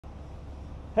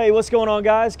Hey, what's going on,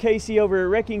 guys? Casey over at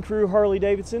Wrecking Crew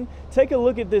Harley-Davidson. Take a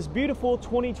look at this beautiful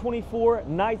 2024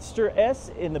 Nightster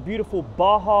S in the beautiful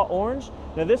Baja orange.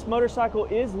 Now, this motorcycle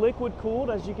is liquid cooled,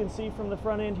 as you can see from the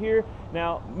front end here.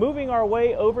 Now, moving our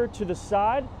way over to the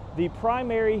side, the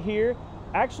primary here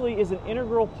actually is an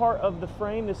integral part of the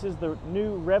frame. This is the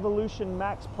new Revolution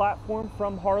Max platform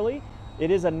from Harley.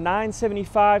 It is a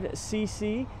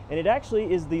 975cc, and it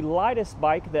actually is the lightest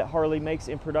bike that Harley makes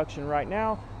in production right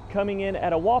now, coming in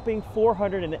at a whopping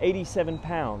 487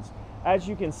 pounds. As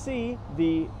you can see,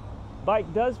 the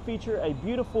bike does feature a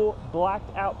beautiful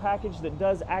blacked out package that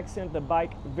does accent the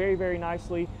bike very, very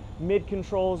nicely. Mid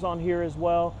controls on here as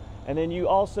well. And then you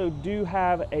also do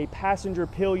have a passenger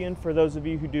pillion for those of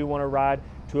you who do want to ride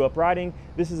to uprighting.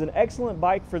 This is an excellent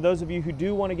bike for those of you who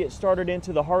do want to get started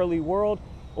into the Harley world,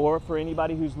 or for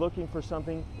anybody who's looking for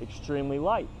something extremely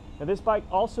light. Now, this bike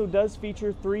also does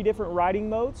feature 3 different riding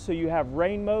modes. So you have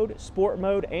rain mode, sport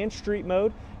mode, and street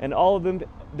mode, and all of them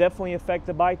definitely affect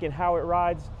the bike and how it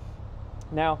rides.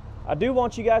 Now, I do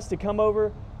want you guys to come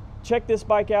over, check this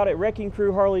bike out at Wrecking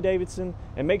Crew Harley-Davidson,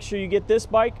 and make sure you get this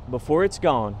bike before it's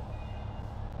gone.